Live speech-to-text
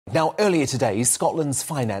Now, earlier today, Scotland's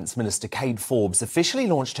Finance Minister Kate Forbes officially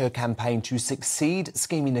launched her campaign to succeed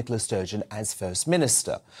scheming Nicola Sturgeon as First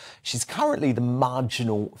Minister. She's currently the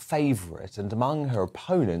marginal favourite, and among her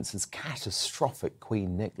opponents is catastrophic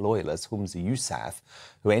Queen Nick loyalist Humza Yousaf,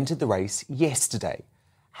 who entered the race yesterday.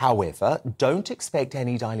 However, don't expect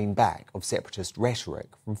any dialing back of separatist rhetoric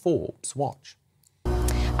from Forbes. Watch.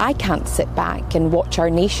 I can't sit back and watch our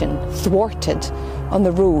nation thwarted on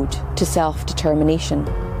the road to self-determination.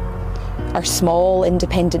 Our small,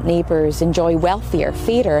 independent neighbours enjoy wealthier,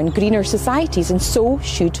 fairer and greener societies, and so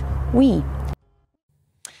should we. And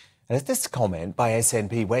if this comment by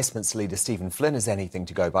SNP Westminster leader Stephen Flynn is anything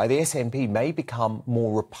to go by, the SNP may become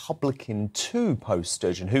more Republican too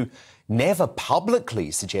post-Sturgeon, who never publicly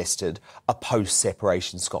suggested a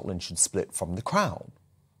post-separation Scotland should split from the Crown.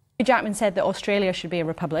 Hugh Jackman said that Australia should be a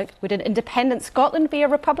republic. Would an independent Scotland be a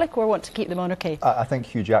republic, or want to keep the monarchy? I think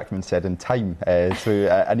Hugh Jackman said in time, through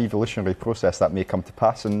an evolutionary process, that may come to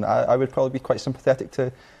pass, and I would probably be quite sympathetic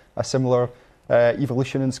to a similar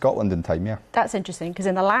evolution in Scotland in time, yeah. That's interesting, because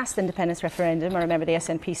in the last independence referendum, I remember the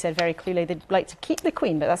SNP said very clearly they'd like to keep the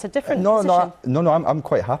Queen, but that's a different position. No, I'm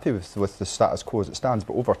quite happy with the status quo as it stands,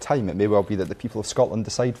 but over time it may well be that the people of Scotland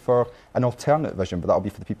decide for an alternate vision, but that'll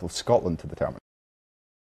be for the people of Scotland to determine.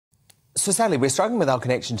 So sadly, we're struggling with our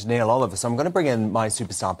connection to Neil Oliver, so I'm going to bring in my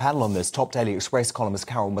superstar panel on this. Top Daily Express columnist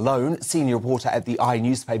Carol Malone, senior reporter at the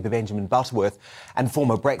newspaper Benjamin Butterworth, and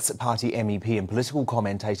former Brexit Party MEP and political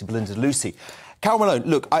commentator Belinda Lucy. Carol Malone,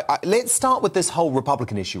 look, let's start with this whole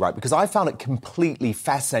Republican issue, right, because I found it completely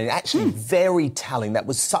fascinating, actually very telling. That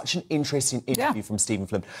was such an interesting interview from Stephen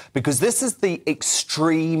Flynn, because this is the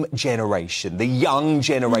extreme generation, the young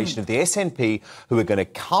generation of the SNP who are going to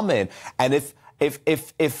come in, and if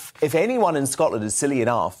anyone in Scotland is silly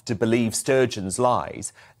enough to believe Sturgeon's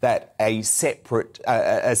lies that a separatist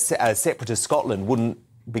Scotland wouldn't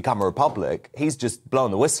become a republic, he's just blown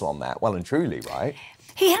the whistle on that, well and truly, right?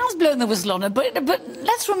 He has blown the whistle on it, but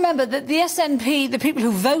let's remember that the SNP, the people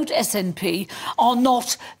who vote SNP, are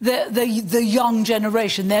not the young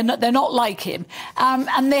generation. They're not like him,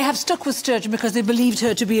 and they have stuck with Sturgeon because they believed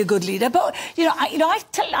her to be a good leader. But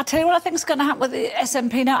I'll tell you what I think is going to happen with the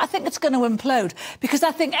SNP now. I think it's going to implode, because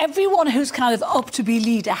I think everyone who's kind of up to be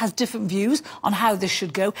leader has different views on how this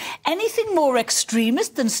should go. Anything more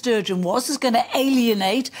extremist than Sturgeon was is going to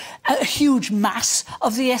alienate a huge mass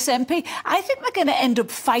of the SNP. I think they're going to end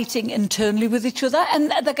up fighting internally with each other,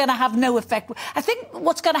 and they're going to have no effect. I think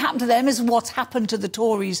what's going to happen to them is what's happened to the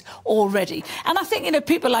Tories already. And I think,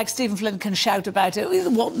 people like Stephen Flynn can shout about it,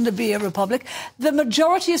 wanting to be a republic. The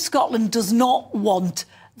majority of Scotland does not want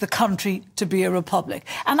the country to be a republic.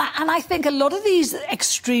 And I think a lot of these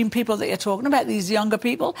extreme people that you're talking about, these younger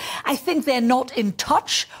people, I think they're not in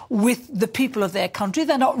touch with the people of their country.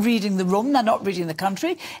 They're not reading the room, they're not reading the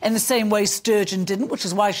country in the same way Sturgeon didn't, which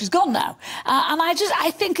is why she's gone now. And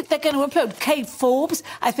I think they're going to implode. Kate Forbes,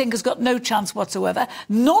 I think, has got no chance whatsoever.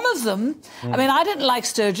 None of them, I mean, I didn't like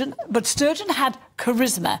Sturgeon, but Sturgeon had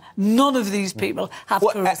charisma. None of these people have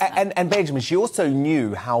charisma. And Benjamin, she also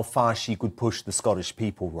knew how far she could push the Scottish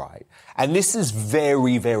people, right? And this is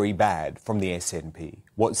very, very bad from the SNP,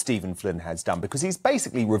 what Stephen Flynn has done, because he's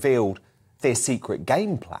basically revealed their secret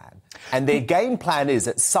game plan. And their game plan is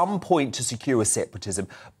at some point to secure separatism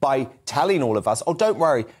by telling all of us, oh, don't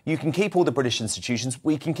worry, you can keep all the British institutions,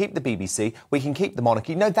 we can keep the BBC, we can keep the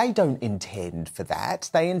monarchy. No, they don't intend for that.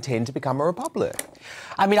 They intend to become a republic.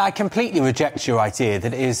 I mean, I completely reject your idea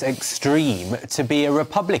that it is extreme to be a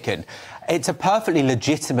Republican. It's a perfectly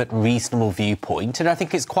legitimate, reasonable viewpoint, and I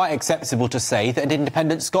think it's quite acceptable to say that an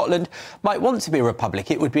independent Scotland might want to be a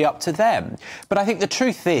republic. It would be up to them. But I think the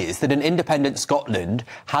truth is that an independent Scotland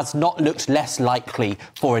has not looked less likely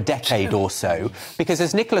for a decade or so, because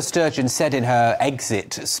as Nicola Sturgeon said in her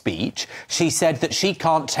exit speech, she said that she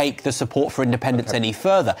can't take the support for independence any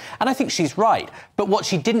further. And I think she's right. But what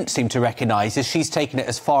she didn't seem to recognise is she's taken it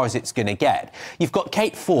as far as it's going to get. You've got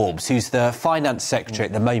Kate Forbes, who's the Finance Secretary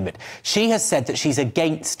at the moment. She has said that she's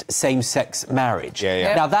against same-sex marriage.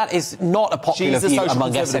 Now, that is not a popular view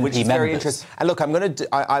among SNP members. And look, I'm going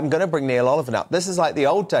to bring Neil Oliver up. This is like the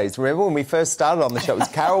old days. Remember when we first started on the show? It was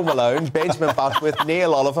Carol Malone, Benjamin Butterworth,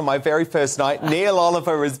 Neil Oliver, my very first night. Neil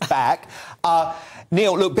Oliver is back.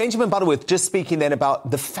 Neil, look, Benjamin Butterworth just speaking then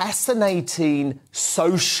about the fascinating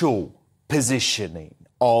social positioning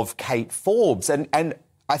of Kate Forbes. And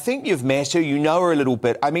I think you've met her, you know her a little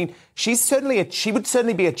bit. I mean, she would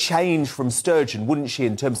certainly be a change from Sturgeon, wouldn't she,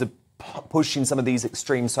 in terms of pushing some of these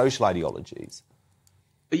extreme social ideologies?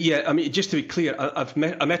 Yeah, I mean, just to be clear, I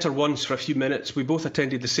met her once for a few minutes. We both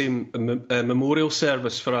attended the same memorial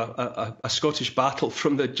service for a Scottish battle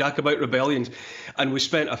from the Jacobite rebellions, and we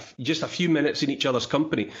spent just a few minutes in each other's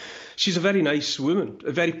company. She's a very nice woman,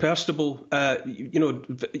 very personable,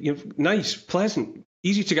 nice, pleasant,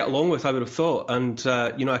 easy to get along with, I would have thought, and I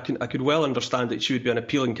could well understand that she would be an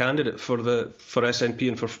appealing candidate for SNP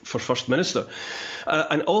and for First Minister,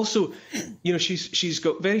 and also, she's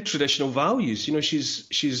got very traditional values. She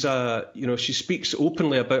speaks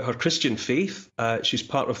openly about her Christian faith. She's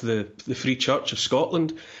part of the Free Church of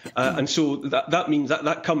Scotland, and so that means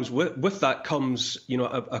that comes with that comes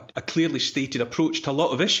a clearly stated approach to a lot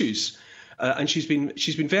of issues. And she's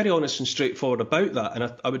been very honest and straightforward about that,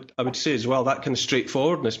 and I would say as well that kind of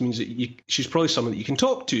straightforwardness means that she's probably someone that you can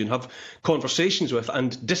talk to and have conversations with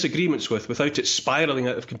and disagreements with without it spiralling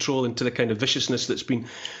out of control into the kind of viciousness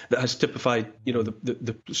that has typified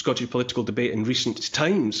the Scottish political debate in recent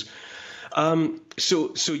times.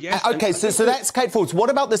 So yes. Okay, so that's Kate Forbes. What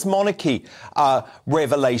about this monarchy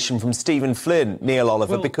revelation from Stephen Flynn, Neil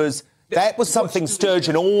Oliver? Well, because that was something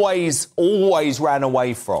Sturgeon always ran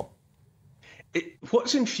away from.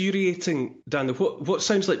 What's infuriating, Dan, what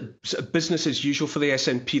sounds like business as usual for the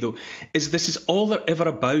SNP, though, is this is all they're ever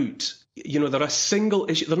about. They're a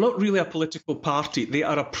single issue. They're not really a political party. They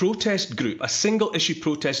are a protest group, a single issue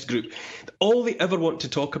protest group. All they ever want to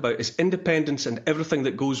talk about is independence and everything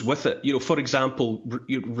that goes with it. For example,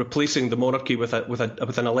 replacing the monarchy with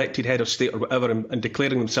an elected head of state or whatever, and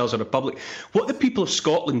declaring themselves a republic. What the people of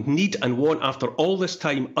Scotland need and want after all this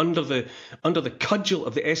time under the cudgel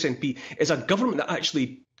of the SNP is a government that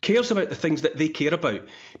actually cares about the things that they care about.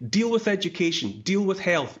 Deal with education, deal with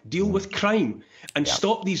health, deal with crime, and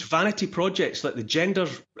stop these vanity projects like the gender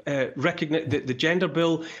the gender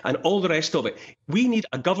bill and all the rest of it. We need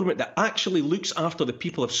a government that actually looks after the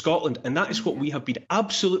people of Scotland, and that is what we have been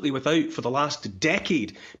absolutely without for the last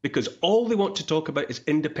decade, because all they want to talk about is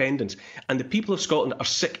independence, and the people of Scotland are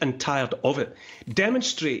sick and tired of it.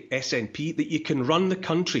 Demonstrate, SNP, that you can run the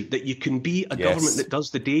country, that you can be a government that does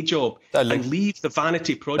the day job, and leave the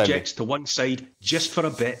vanity projects to one side just for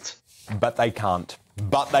a bit. But they can't.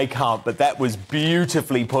 But that was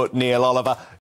beautifully put, Neil Oliver.